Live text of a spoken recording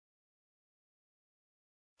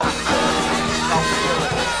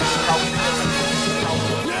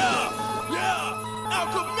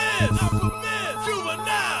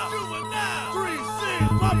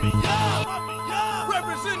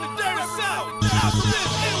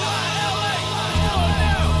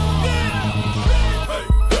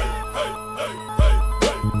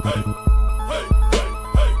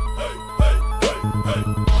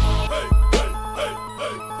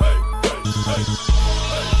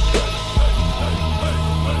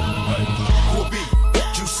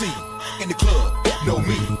In the club, know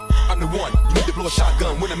me. I'm the one. You need to blow a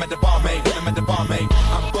shotgun when I'm at the bar, man. When I'm at the bar, man.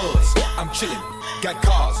 I'm buzzed. I'm chillin'. Got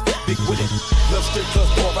cars, big with it. Love strip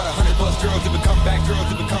clubs for about 100 buzz girls if it come back, girls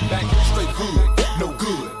if it come back. Straight hood, no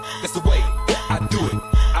good. That's the way I do it.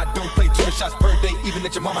 I don't play 20 shots per day, even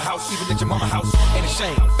at your mama house, even at your mama house. Ain't a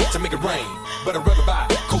shame to make it rain, but I'd rather buy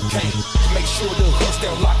cocaine to make sure the hood stay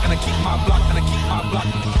on lock, and I keep my block, and I keep my block.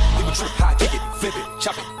 People trip, high, kick it, flip it,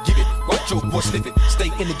 chop it, give it. Watch your boy sniff it.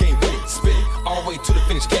 Stay in the game, win it, spin it. All the way to the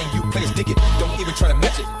finish. Gang, you players dig it. Don't even try to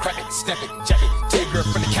match it. Crack it, snap it, jack it. Tell your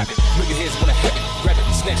girlfriend to cap it. Know your heads wanna have it. Grab it,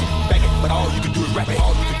 snatch it, bang it. But all you can do is rap it.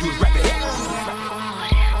 All you can do is rap it.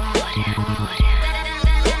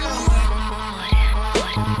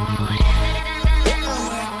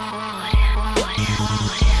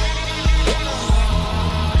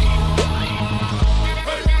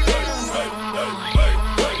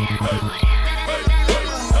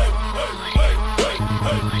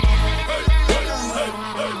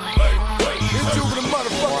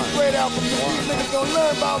 These niggas gon'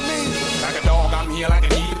 learn about me. Like a dog, I'm here like I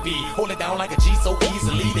need to be. Hold it down like a G so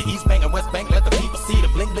easily. The East Bank and West Bank, let the people see. The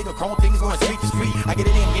bling bling of chrome things going street to street. I get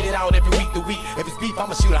it in, get it out every week to week. If it's beef,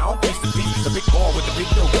 I'm a shooter, I don't piece to beat. The big ball with the big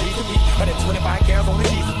dough, believe in me. 125 carats on the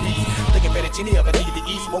knees of peace. Thinking fettuccine if I need to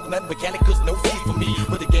eat. Smoke nothing but calicoes, no seeds for me.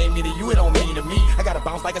 But the game mean to you, it don't mean to me. I gotta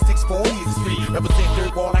bounce like a 6'4" easy street. Represent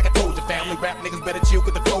third wall like I told you. Family rap niggas better chill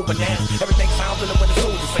with the flow bananas. Everything sounds good when the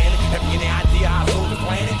soldiers saying it. Have you any idea how soldiers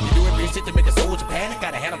plan it? You doing real shit to make a soldier panic.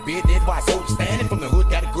 Gotta have a beard, that's why soldiers standing. From the hood,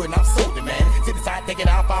 got it good and I'm soldier, man. Sit aside, take it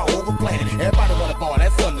out, I overplan it. Everybody wanna ball,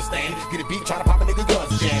 that's understanding. Get a beat, try to pop a nigga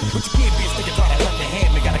guns jam. But you can't be a sticker, try to hunt the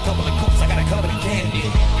hand. They got a couple of coops, I got a couple of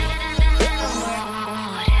candy.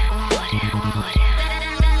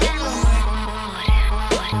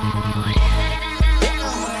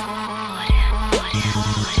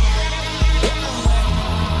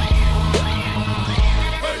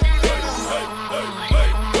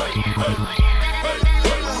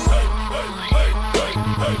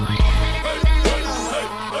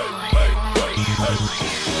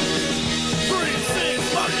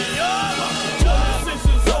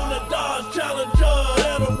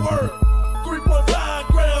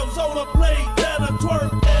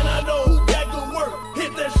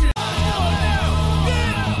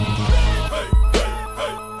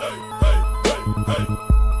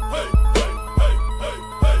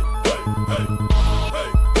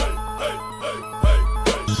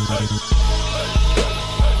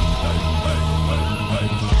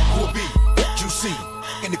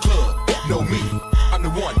 In the club, know me. I'm the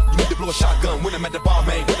one. You need to blow a shotgun when I'm at the bar,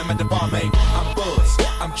 man. When I'm at the bar, man. I'm buzzed.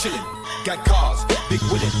 I'm chillin'. Got cars, big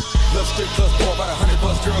with it. Love strip clubs for about 100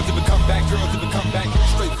 buzz girls if it come back, girls if it come back.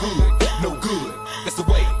 Straight hood, no good. That's the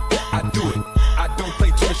way I do it. I don't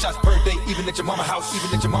play 20 shots per day, even at your mama house,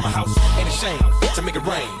 even at your mama house. Ain't a shame to make it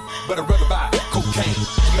rain, but I'd rather buy cocaine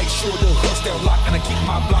to make sure the hood stay on lock, and I keep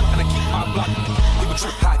my block, and I keep my block. People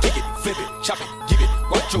trip, high, kick it, flip it, chop it, give it.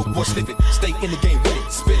 Watch your boy sniff it. Stay in the game, win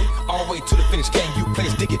it, spin it. All the way to the finish. Gang, you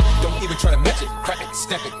players dig it. Don't even try to match it. Crack it,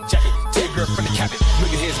 snap it, jack it. Tell your girlfriend to cap it. Know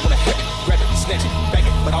your heads wanna have it. Grab it, snatch it, bang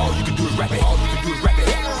it. But all you can do is rap it. All you can do is rap it.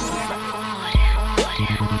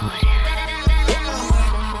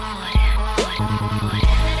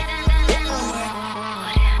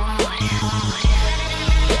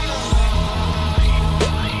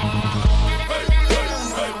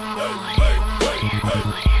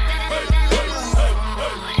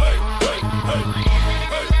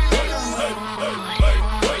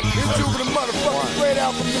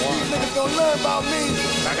 These niggas gon' learn about me.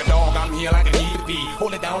 Like a dog, I'm here like I need to be.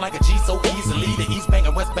 Hold it down like a G so easily. The East Bank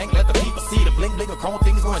and West Bank, let the people see. The bling bling of chrome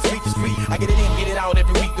things going street to street. I get it in, get it out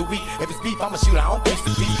every week to week. If it's beef, I'm a shooter, I don't piece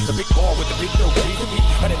to beat. The big ball with the big dough, believe in me.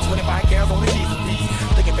 125 carats on the knees of peace.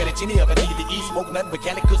 Thinking fettuccine if I need to eat. Smoke nothing but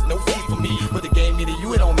calicoes, no seeds for me. But the game mean to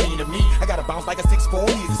you, it don't mean to me. I gotta bounce like a 6'4"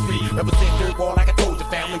 easy street. Represent third wall like I told you.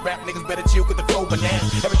 Family rap niggas better chill with the flow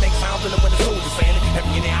bananas. Everything sounds good when the soldiers saying it. Have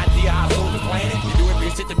you any idea how soldiers plan it? You doing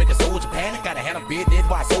real shit to make a soldier panic. Gotta have a beard, that's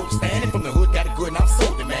why soldiers standing. From the hood, got it good and I'm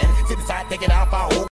soldier, man.